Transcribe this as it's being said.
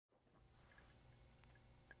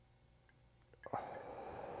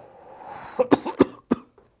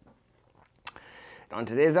On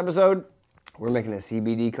today's episode, we're making a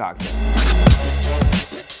CBD cocktail.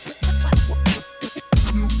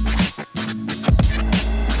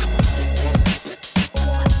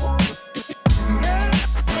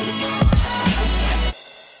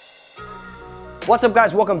 What's up,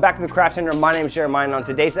 guys? Welcome back to the CraftTender. My name is Jeremiah, and on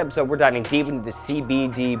today's episode, we're diving deep into the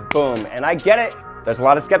CBD boom. And I get it, there's a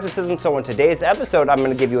lot of skepticism, so in today's episode, I'm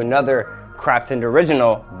gonna give you another CraftTender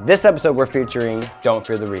original. This episode, we're featuring Don't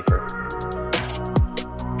Fear the Reefer.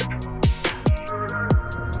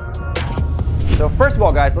 So first of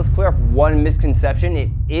all, guys, let's clear up one misconception. It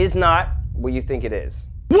is not what you think it is.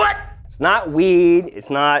 What? It's not weed, it's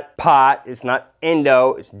not pot, it's not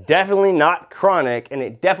endo, it's definitely not chronic, and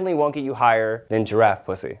it definitely won't get you higher than giraffe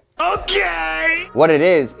pussy. Okay! What it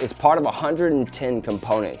is part of 110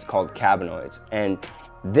 components called cannabinoids, and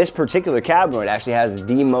this particular cannabinoid actually has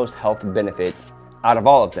the most health benefits out of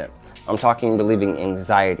all of them. I'm talking relieving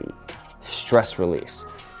anxiety, stress release.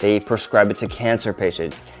 They prescribe it to cancer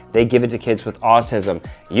patients. They give it to kids with autism.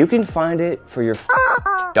 You can find it for your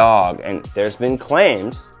dog, and there's been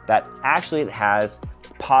claims that actually it has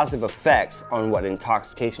positive effects on what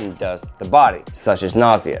intoxication does to the body, such as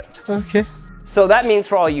nausea. Okay. So that means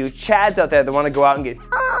for all you chads out there that want to go out and get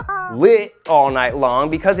lit all night long,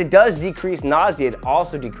 because it does decrease nausea, it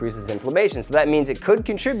also decreases inflammation. So that means it could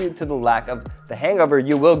contribute to the lack of the hangover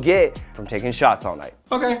you will get from taking shots all night.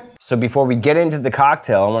 Okay. So before we get into the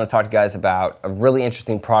cocktail, I want to talk to you guys about a really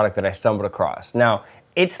interesting product that I stumbled across. Now,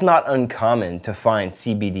 it's not uncommon to find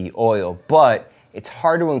CBD oil, but it's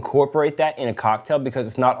hard to incorporate that in a cocktail because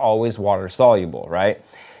it's not always water soluble, right?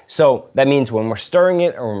 So that means when we're stirring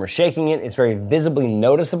it or when we're shaking it, it's very visibly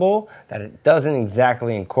noticeable that it doesn't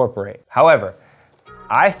exactly incorporate. However,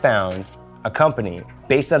 I found a company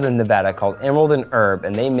based out of Nevada called Emerald and Herb,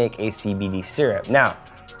 and they make a CBD syrup. Now,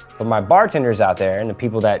 for my bartenders out there and the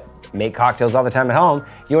people that make cocktails all the time at home,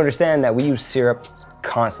 you understand that we use syrup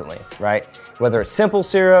constantly, right? Whether it's simple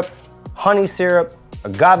syrup, honey syrup,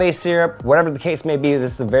 agave syrup, whatever the case may be,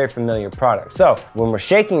 this is a very familiar product. So when we're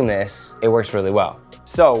shaking this, it works really well.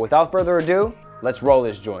 So without further ado, let's roll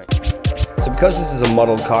this joint. So because this is a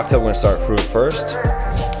muddled cocktail, we're gonna start fruit first.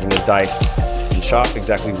 I'm gonna dice and chop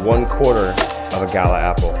exactly 1/4 of a Gala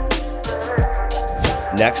apple.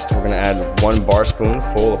 Next, we're gonna add 1 bar spoon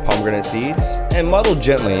full of pomegranate seeds and muddle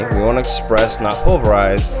gently. We wanna express, not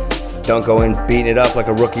pulverize. Don't go in beating it up like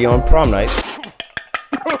a rookie on prom night.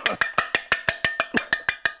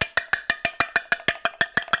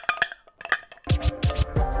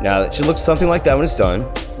 Now that should look something like that when it's done.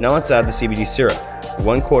 Now let's add the CBD syrup.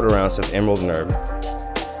 1/4 ounce of Emerald and Herb,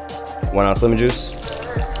 1 ounce lemon juice,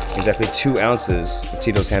 exactly 2 ounces of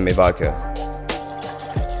Tito's handmade vodka.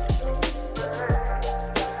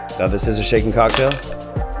 Now this is a shaking cocktail,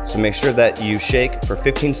 so make sure that you shake for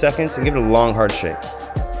 15 seconds and give it a long, hard shake.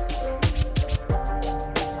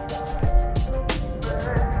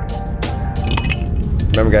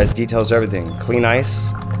 Remember, guys, details are everything. Clean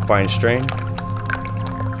ice, fine strain.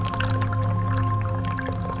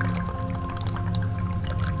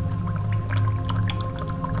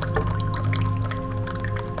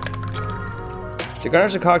 To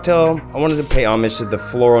garnish the cocktail, I wanted to pay homage to the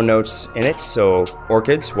floral notes in it, so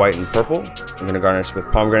orchids, white and purple. I'm going to garnish with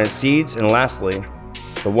pomegranate seeds, and lastly,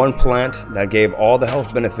 the one plant that gave all the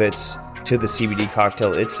health benefits to the CBD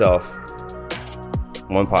cocktail itself,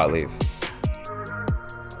 1 pot leaf.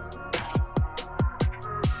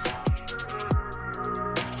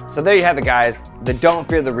 So there you have it, guys, the Don't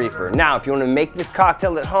Fear the Reefer. Now, if you want to make this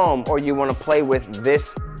cocktail at home or you want to play with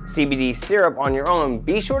this CBD syrup on your own,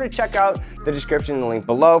 be sure to check out the description and the link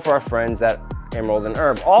below for our friends at Emerald and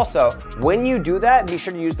Herb. Also, when you do that, be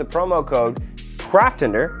sure to use the promo code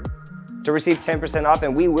CraftTender to receive 10% off,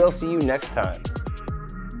 and we will see you next time.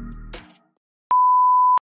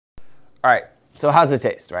 All right, so how's it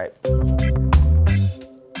taste, right?